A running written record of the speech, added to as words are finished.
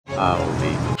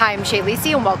Hi, I'm Shay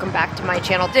Lacey and welcome back to my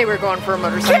channel. Today we're going for a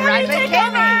motorcycle ride with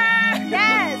Cammy.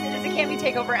 Yes, it is a Cammy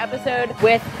takeover episode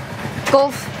with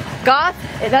Goth.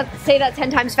 Say that 10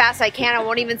 times fast. I can't. I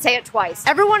won't even say it twice.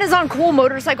 Everyone is on cool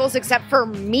motorcycles except for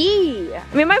me. I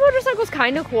mean, my motorcycle's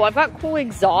kind of cool. I've got cool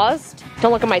exhaust.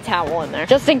 Don't look at my towel in there,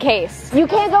 just in case. You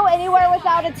can't go anywhere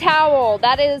without a towel.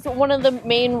 That is one of the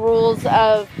main rules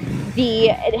of the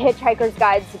Hitchhiker's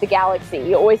Guide to the Galaxy.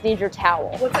 You always need your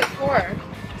towel. What's it for?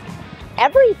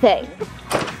 Everything.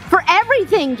 For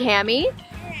everything, Cammy.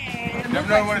 Never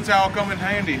know when a towel come in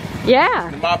handy. Yeah.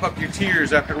 To mop up your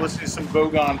tears after listening to some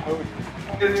Bogon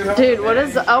poetry. Dude, what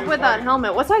is up with that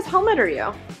helmet? What size helmet are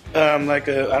you? Like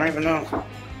I don't even know.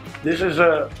 This is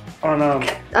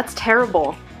That's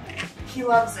terrible. He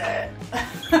loves it.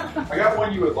 I got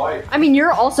one you would like. I mean,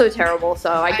 you're also terrible,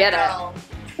 so I get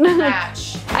it.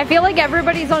 Match. I feel like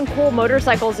everybody's on cool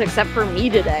motorcycles except for me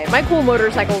today. My cool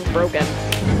motorcycle's broken.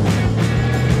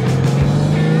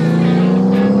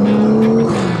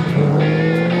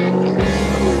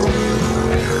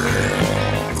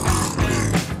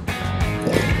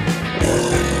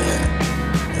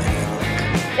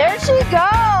 There she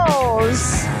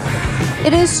goes!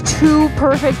 It is too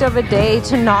perfect of a day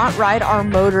to not ride our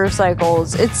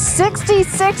motorcycles. It's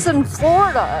 66 in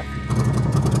Florida.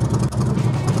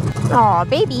 Aw,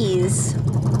 babies.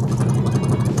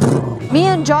 Me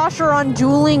and Josh are on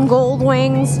dueling gold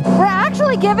wings. We're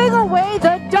actually giving away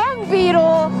the Dung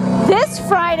Beetle this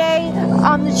Friday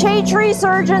on the Shadetree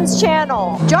Surgeon's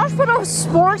channel. Josh put a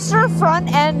Sportster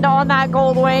front end on that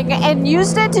gold wing and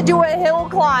used it to do a hill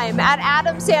climb at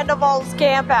Adam Sandoval's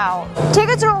campout.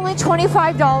 Tickets are only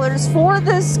 $25 for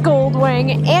this gold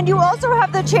wing, and you also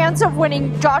have the chance of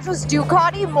winning Josh's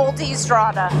Ducati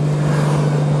Multistrada.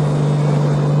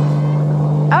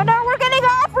 Oh no, we're getting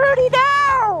off, Rudy,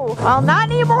 no! Well,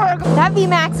 not anymore. That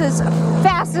VMAX is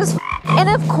fast as f. And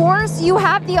of course, you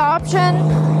have the option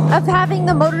of having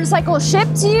the motorcycle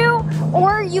shipped to you,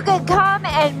 or you could come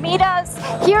and meet us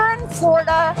here in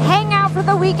Florida, hang out for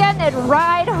the weekend, and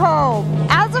ride home.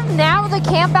 As of now, the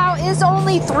campout is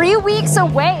only 3 weeks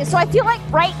away, so I feel like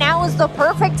right now is the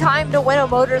perfect time to win a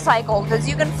motorcycle, because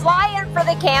you can fly in for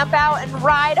the campout and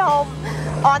ride home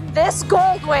on this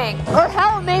gold wing. Or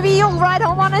hell, maybe you'll ride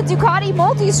home on a Ducati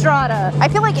Multistrada. I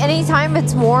feel like anytime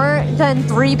it's more than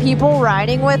 3 people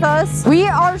riding with us, we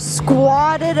are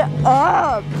squatted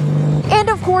up. And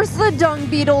of course, the Dung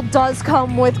Beetle does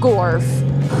come with Gorf.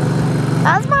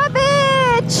 That's my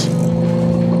bitch!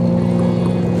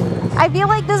 I feel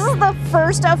like this is the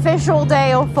first official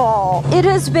day of fall. It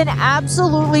has been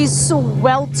absolutely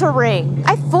sweltering.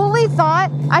 I fully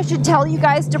thought I should tell you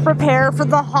guys to prepare for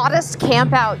the hottest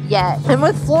camp out yet. And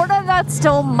with Florida, that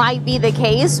still might be the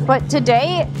case, but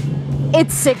today,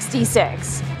 it's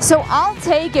 66. So I'll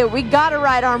take it. We gotta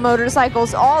ride our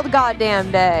motorcycles all the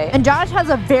goddamn day. And Josh has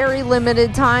a very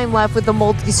limited time left with the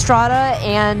Multistrada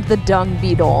and the Dung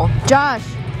Beetle. Josh,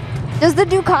 does the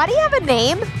Ducati have a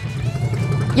name?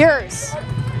 Yours.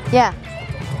 Yeah.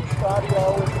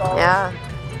 Yeah.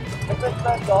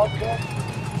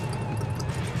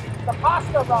 The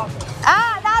pasta rocket.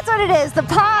 Ah, that's what it is. The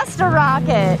pasta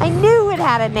rocket. I knew it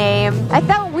had a name. I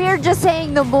felt weird just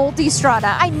saying the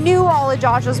Multistrada. I knew all of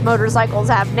Josh's motorcycles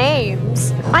have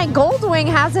names. My Goldwing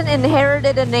hasn't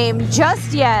inherited a name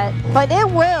just yet, but it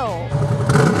will.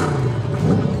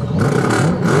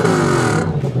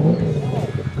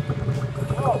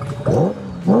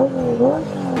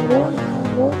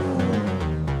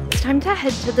 It's time to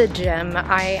head to the gym.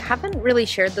 I haven't really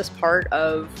shared this part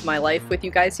of my life with you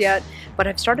guys yet, but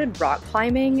I've started rock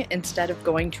climbing instead of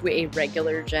going to a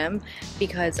regular gym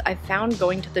because I found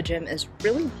going to the gym is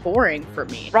really boring for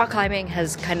me. Rock climbing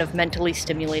has kind of mentally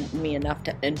stimulated me enough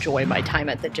to enjoy my time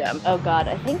at the gym. Oh god,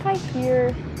 I think I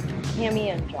hear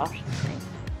Cammy and Josh sing.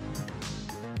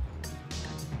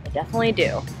 I definitely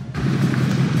do.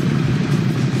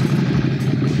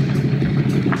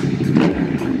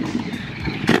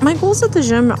 My goals at the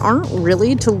gym aren't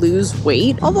really to lose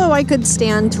weight, although I could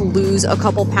stand to lose a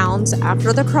couple pounds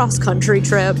after the cross-country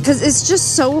trip, because it's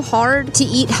just so hard to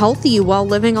eat healthy while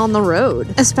living on the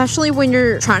road, especially when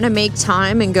you're trying to make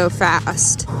time and go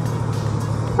fast.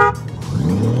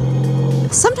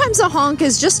 Sometimes a honk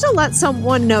is just to let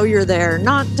someone know you're there,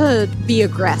 not to be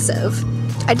aggressive.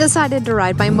 I decided to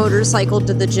ride my motorcycle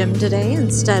to the gym today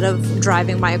instead of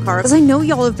driving my car because I know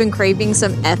y'all have been craving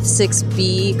some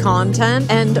F6B content,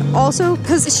 and also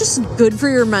because it's just good for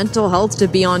your mental health to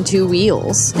be on two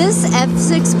wheels. This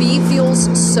F6B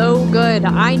feels so good.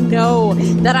 I know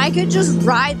that I could just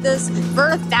ride this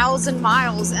for 1,000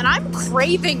 miles, and I'm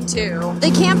craving to.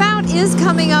 The camp out is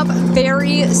coming up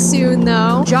very soon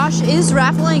though. Josh is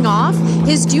raffling off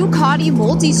his Ducati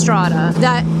Multistrada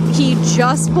that he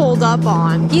just pulled up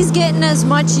on. He's getting as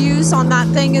much use on that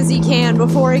thing as he can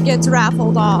before it gets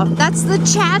raffled off. That's the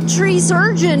Shadetree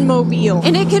Surgeon mobile,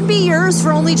 and it can be yours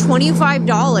for only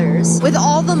 $25, with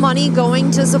all the money going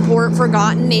to support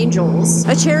Forgotten Angels,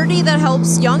 a charity that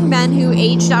helps young men who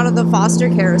aged out of the foster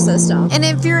care system. And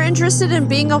if you're interested in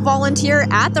being a volunteer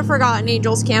at the Forgotten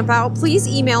Angels campout, please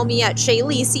email me at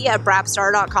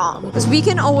shaylisi@brapstar.com, because we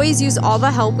can always use all the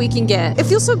help we can get. It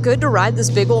feels so good to ride this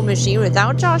big old machine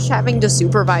without Josh having to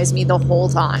supervise me the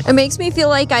whole time. It makes me feel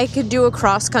like I could do a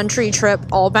cross-country trip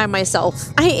all by myself.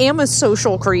 I am a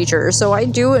social creature, so I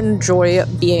do enjoy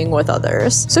being with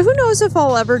others. So who knows if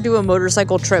I'll ever do a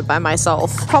motorcycle trip by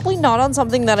myself. Probably not on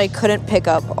something that I couldn't pick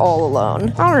up all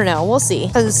alone. I don't know, we'll see.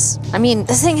 Because, I mean,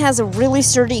 this thing has a really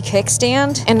sturdy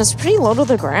kickstand, and it's pretty low to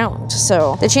the ground.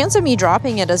 So the chance of me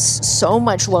dropping it is so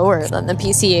much lower than the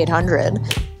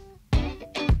PC800.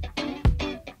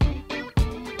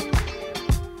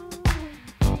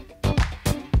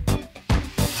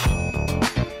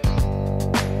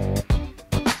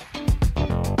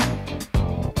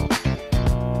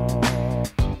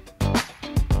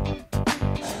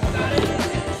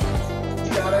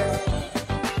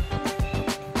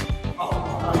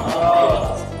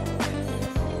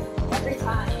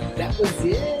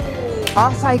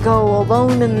 Off I go,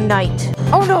 alone in the night.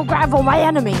 Oh no, gravel, my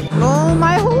enemy! Oh,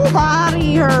 my whole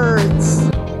body hurts!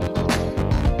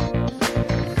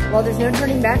 Well, there's no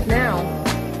turning back now.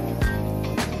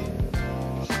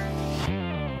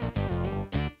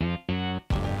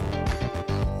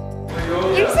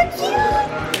 You're so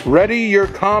cute! Ready your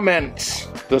comments.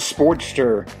 The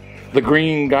Sportster. The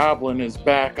Green Goblin is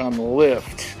back on the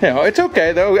lift. You know, it's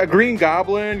okay though. A Green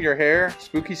Goblin, your hair,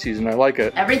 spooky season, I like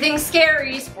it. Everything's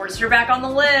scary. Sportster back on the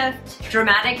lift.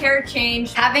 Dramatic hair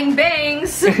change. Having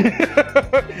bangs.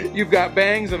 You've got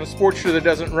bangs and a Sportster that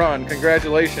doesn't run.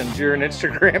 Congratulations, you're an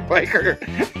Instagram biker.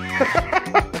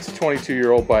 It's a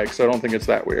 22-year-old bike, so I don't think it's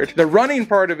that weird. The running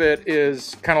part of it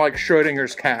is kind of like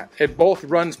Schrodinger's cat. It both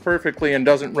runs perfectly and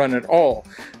doesn't run at all.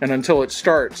 And until it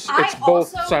starts, it's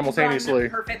both simultaneously.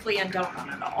 Run perfectly and don't run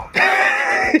at all.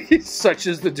 Such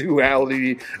is the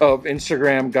duality of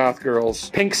Instagram goth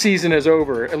girls. Pink season is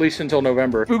over, at least until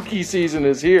November. Spooky season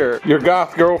is here. Your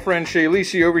goth girlfriend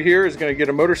Shaylisi over here is going to get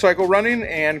a motorcycle running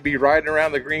and be riding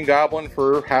around the Green Goblin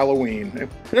for Halloween.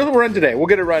 It'll run today. We'll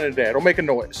get it running today. It'll make a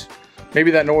noise. Maybe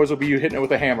that noise will be you hitting it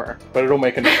with a hammer, but it'll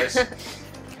make a noise.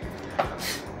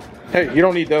 Hey, you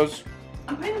don't need those.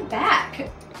 I'm putting them back.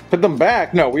 Put them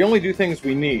back? No, we only do things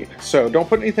we need. So don't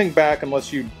put anything back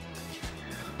unless you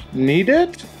need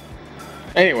it.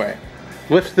 Anyway,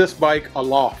 lift this bike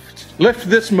aloft. Lift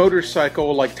this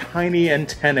motorcycle like tiny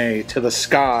antennae to the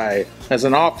sky as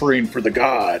an offering for the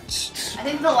gods. I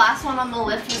think the last one on the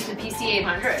lift was the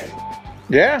PC800.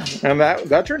 Yeah, and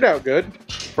that turned out good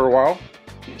for a while.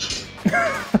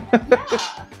 Yeah.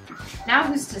 Now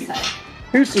who's to say?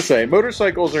 Who's to say?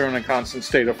 Motorcycles are in a constant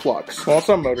state of flux. Well,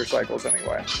 some motorcycles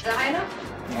anyway. Is that high enough?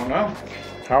 I don't know.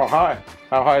 How high?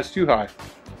 How high is too high?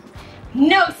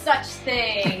 No such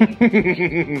thing.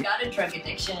 Got a drug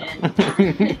addiction.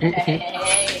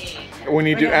 Hey. We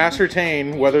need to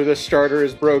ascertain whether this starter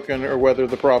is broken or whether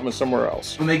the problem is somewhere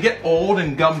else. When they get old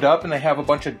and gummed up and they have a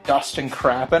bunch of dust and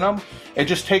crap in them, it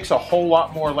just takes a whole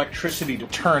lot more electricity to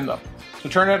turn them. So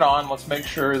turn it on. Let's make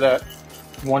sure that,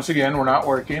 once again, we're not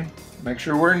working. Make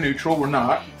sure we're in neutral. We're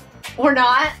not. We're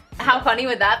not? How funny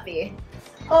would that be?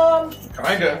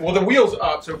 Kinda. Well, the wheel's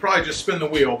up, so probably just spin the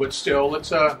wheel, but still,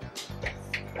 let's,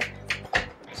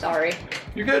 Sorry.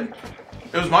 You're good.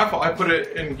 It was my fault. I put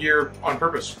it in gear on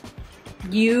purpose.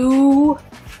 You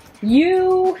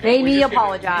made me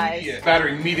apologize.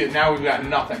 Battery immediate. Now we've got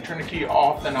nothing. Turn the key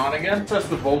off, then on again. Test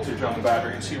the voltage on the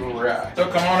battery and see where we're at. So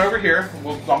come on over here.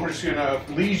 I'm just gonna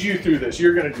lead you through this.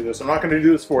 You're gonna do this. I'm not gonna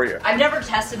do this for you. I've never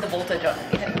tested the voltage on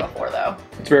anything before, though.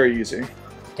 It's very easy.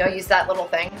 Do I use that little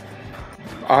thing?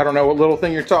 I don't know what little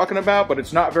thing you're talking about, but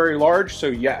it's not very large, so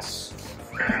yes.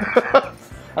 I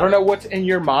don't know what's in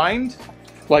your mind.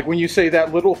 Like when you say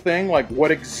that little thing, like what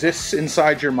exists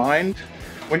inside your mind.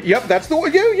 Yep, that's the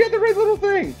one. Yeah, the right little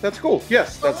thing. That's cool.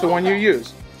 Yes, that's the one you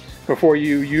use. Before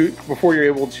you're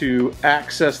able to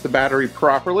access the battery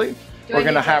properly, we're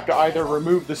gonna have to either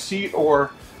remove the seat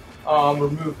or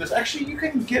remove this. Actually, you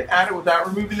can get at it without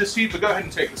removing the seat, but go ahead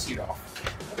and take the seat off.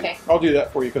 Okay. I'll do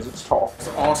that for you because it's tall. It's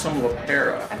an awesome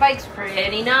Lapera. My bike's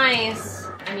pretty nice.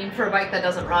 I mean, for a bike that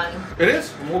doesn't run. It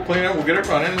is. And we'll clean it. We'll get it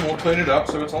running and we'll clean it up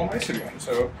so it's all nice again.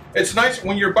 So it's nice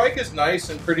when your bike is nice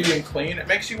and pretty and clean. It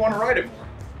makes you want to ride it more.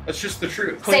 That's just the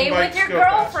truth. Same with your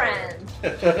girlfriend.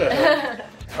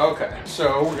 Okay,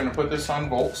 so we're gonna put this on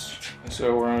volts.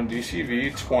 So we're on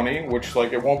DCV 20, which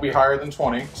like it won't be higher than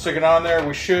 20. Stick it on there.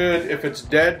 We should, if it's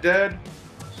dead,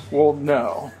 well,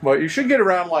 no. But you should get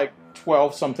around like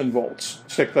 12 something volts.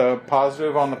 Stick the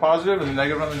positive on the positive and the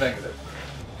negative on the negative.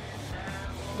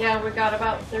 Yeah, we got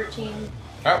about 13.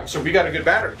 Oh, so we got a good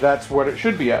battery. That's what it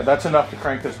should be at. That's enough to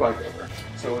crank this bike over.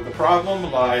 So the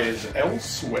problem lies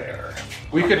elsewhere.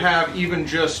 We could have even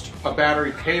just a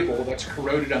battery cable that's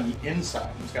corroded on the inside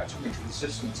and it's got too much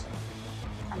resistance in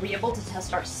it. Are we able to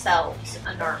test ourselves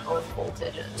and our own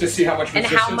voltages? To see how much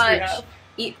resistance and how we have?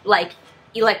 much like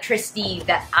electricity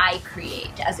that I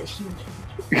create as a human.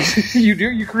 You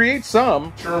do, you create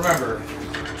some. So remember,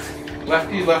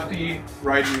 lefty, lefty,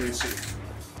 righty, receive.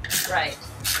 Right.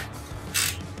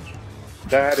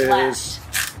 That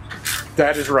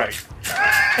is right.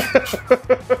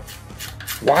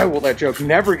 Why will that joke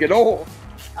never get old?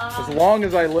 As long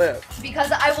as I live.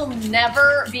 Because I will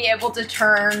never be able to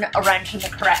turn a wrench in the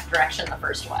correct direction the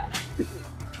first way.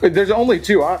 There's only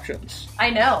two options. I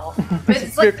know. But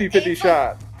it's like 50-50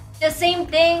 shot. The same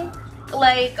thing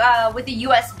like with the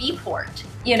USB port,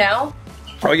 you know?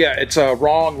 Oh yeah, it's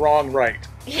wrong, right.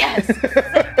 Yes. Same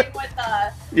thing with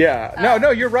the... Yeah, no,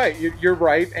 you're right. You're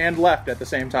right and left at the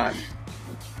same time.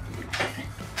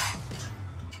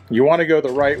 You want to go the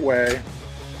right way,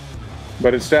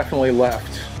 but it's definitely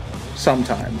left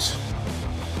sometimes.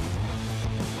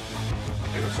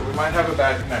 So we might have a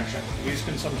bad connection. These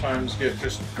can sometimes get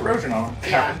just corrosion on them. It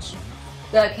happens.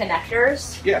 The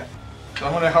connectors? Yeah. So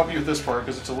I'm going to help you with this part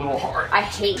because it's a little hard. I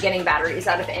hate getting batteries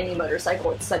out of any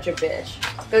motorcycle. It's such a bitch.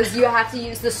 Because you have to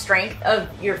use the strength of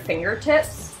your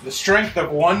fingertips. The strength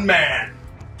of one man.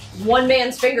 One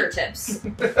man's fingertips.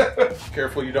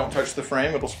 Careful you don't touch the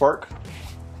frame, it'll spark.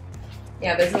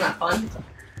 Yeah, but isn't that fun?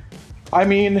 I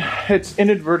mean, it's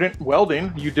inadvertent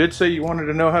welding. You did say you wanted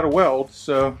to know how to weld,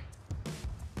 so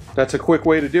that's a quick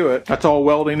way to do it. That's all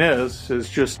welding is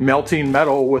just melting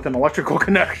metal with an electrical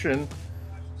connection.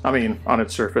 I mean, on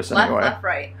its surface anyway. Left,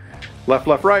 right. Left,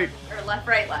 right. Or left,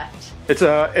 left.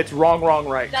 It's wrong,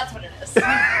 right. That's what it is.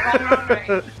 wrong,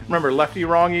 right. Remember, lefty,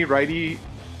 wrongy, righty,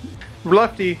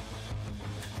 lefty.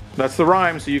 That's the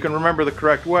rhyme, so you can remember the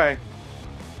correct way.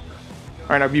 All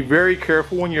right, now be very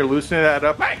careful when you're loosening that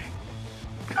up. Hey!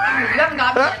 You haven't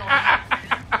got me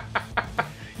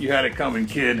in. You had it coming,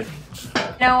 kid.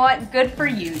 You know what? Good for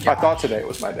you, Josh. I thought today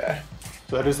was my day.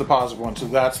 So that is the positive one. So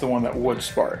that's the one that would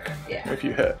spark if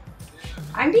you hit.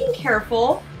 I'm being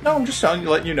careful. No, I'm just telling you,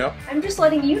 letting you know. I'm just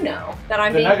letting you know that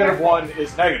I'm the being negative careful. one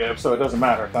is negative, so it doesn't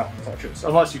matter if that one touches.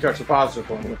 Unless you touch the positive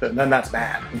one with it, and then that's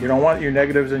bad. You don't want your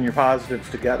negatives and your positives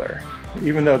together.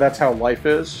 Even though that's how life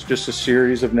is, just a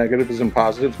series of negatives and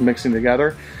positives mixing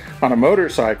together. On a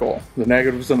motorcycle, the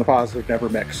negatives and the positives never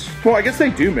mix. Well, I guess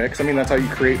they do mix. I mean, that's how you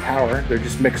create power. They're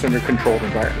just mixed under controlled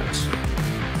environments.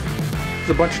 There's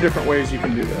a bunch of different ways you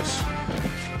can do this.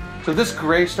 So this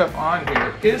gray stuff on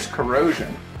here is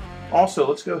corrosion. Also,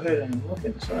 let's go ahead and look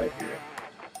inside here.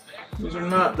 These are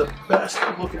not the best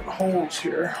looking holes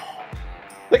here.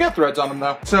 They got threads on them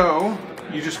though. So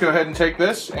you just go ahead and take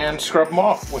this and scrub them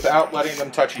off without letting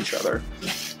them touch each other,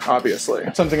 obviously.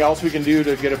 Something else we can do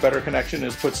to get a better connection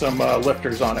is put some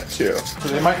lifters on it too. So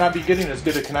they might not be getting as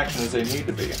good a connection as they need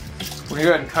to be. We're gonna go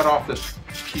ahead and cut off this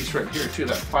piece right here too,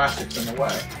 that plastic's in the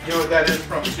way. You know what that is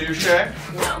from too, Shay?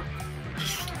 No.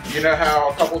 You know how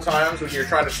a couple times when you're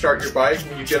trying to start your bike,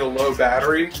 when you get a low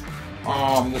battery,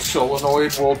 the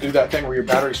solenoid will do that thing where your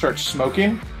battery starts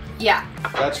smoking? Yeah.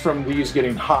 That's from these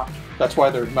getting hot. That's why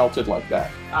they're melted like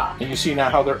that. And you see now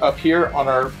how they're up here on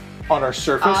our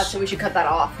surface? So we should cut that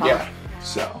off, huh? Yeah.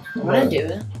 So. I'm gonna do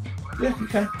it. Yeah, you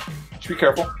can. Just be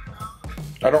careful.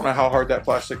 I don't know how hard that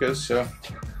plastic is, so.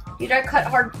 You don't cut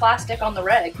hard plastic on the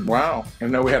reg. Wow. I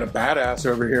know we had a badass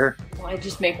over here. Well, I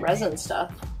just make resin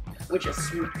stuff, which is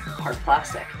hard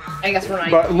plastic. I guess we're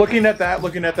not. But looking at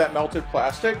that melted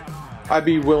plastic, I'd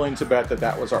be willing to bet that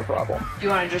that was our problem. Do you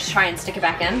want to just try and stick it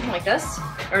back in like this?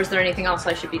 Or is there anything else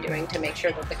I should be doing to make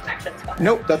sure that the connection's fine?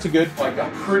 Nope, that's a good, like,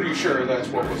 I'm pretty sure that's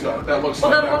what was up. That looks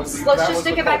well, like then let's just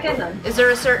stick it back in then. Is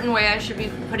there a certain way I should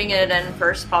be putting it in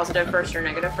first, positive first or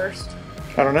negative first?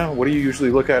 I don't know. What do you usually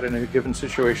look at in a given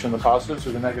situation, the positives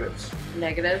or the negatives?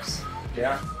 Negatives.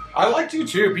 Yeah. I like to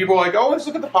too. People are like, always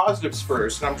look at the positives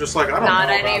first. And I'm just like, I don't know Not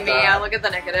about any me. that. I look at the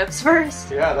negatives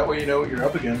first. Yeah, that way you know what you're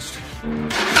up against.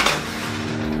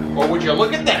 Or would you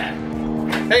look at that?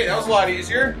 Hey, that was a lot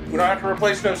easier. We don't have to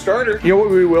replace no starter. You know what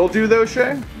we will do though,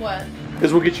 Shay? What?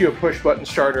 Is we'll get you a push button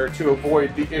starter to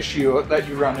avoid the issue that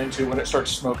you run into when it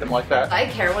starts smoking like that. I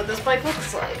care what this bike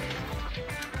looks like.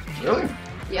 Really?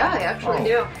 Yeah, I actually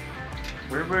do.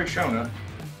 We're very showing it.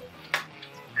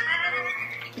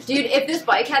 Dude, if this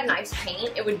bike had nice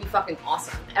paint, it would be fucking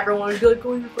awesome. Everyone would be like,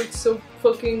 oh, your bike's so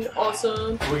fucking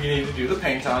awesome. We need to do the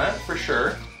paint on it, for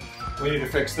sure. We need to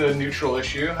fix the neutral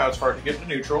issue, how it's hard to get to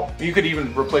neutral. You could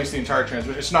even replace the entire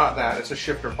transmission. It's not that, it's a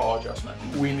shifter ball adjustment.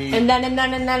 We need And then.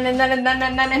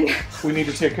 we need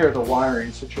to take care of the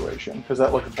wiring situation, because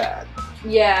that looks bad.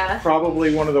 Yeah.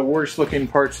 Probably one of the worst looking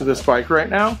parts of this bike right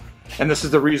now. And this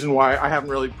is the reason why I haven't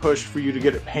really pushed for you to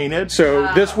get it painted.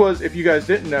 So this was, if you guys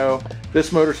didn't know,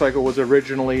 this motorcycle was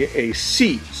originally a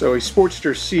C. So a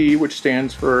Sportster C, which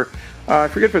stands for, I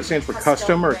forget if it stands for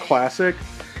custom or classic.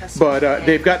 But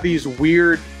they've got these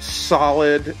weird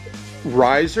solid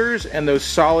risers, and those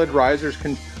solid risers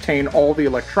contain all the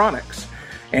electronics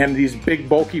and these big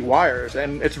bulky wires.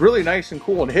 And it's really nice and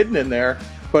cool and hidden in there.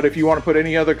 But if you want to put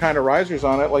any other kind of risers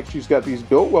on it, like she's got these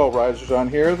Biltwell risers on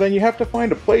here, then you have to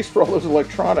find a place for all those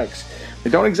electronics. They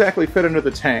don't exactly fit into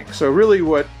the tank. So really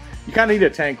you kind of need a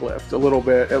tank lift a little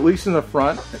bit, at least in the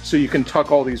front, so you can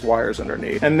tuck all these wires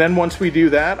underneath. And then once we do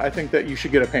that, I think that you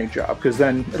should get a paint job, because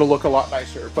then it'll look a lot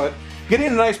nicer. But getting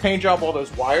a nice paint job while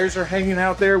those wires are hanging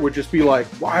out there would just be like,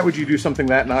 why would you do something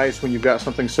that nice when you've got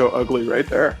something so ugly right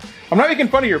there? I'm not making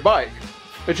fun of your bike.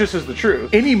 It just is the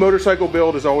truth. Any motorcycle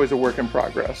build is always a work in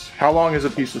progress. How long is a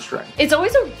piece of string? It's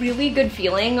always a really good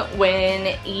feeling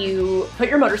when you put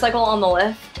your motorcycle on the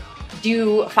lift,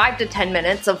 do 5 to 10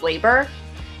 minutes of labor,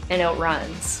 and it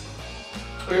runs.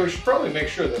 We should probably make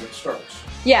sure that it starts.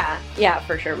 Yeah,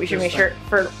 for sure. We should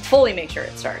fully make sure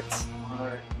it starts. All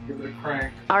right, give it a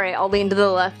crank. All right, I'll lean to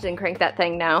the left and crank that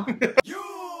thing now.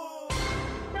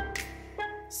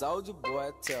 Soldier boy,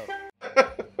 tell.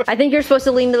 I think you're supposed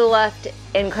to lean to the left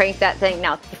and crank that thing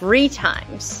now 3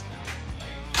 times.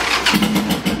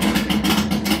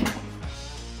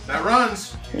 That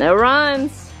runs. No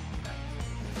runs.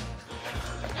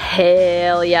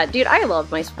 Hell yeah. Dude, I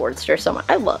love my Sportster so much.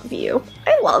 I love you.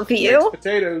 I love you. Mixed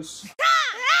potatoes.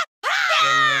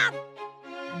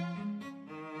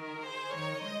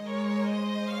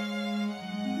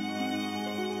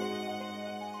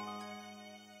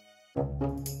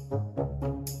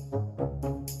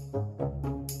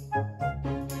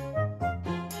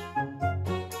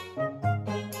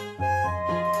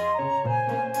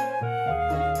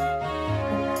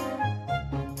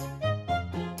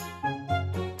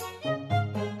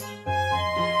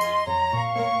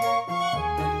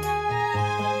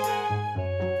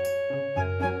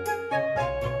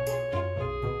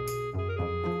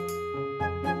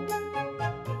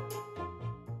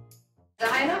 Is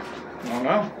that high enough? I don't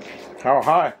know. How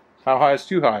high? How high is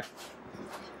too high?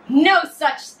 No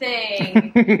such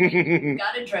thing.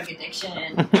 Got a drug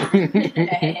addiction.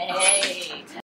 Hey.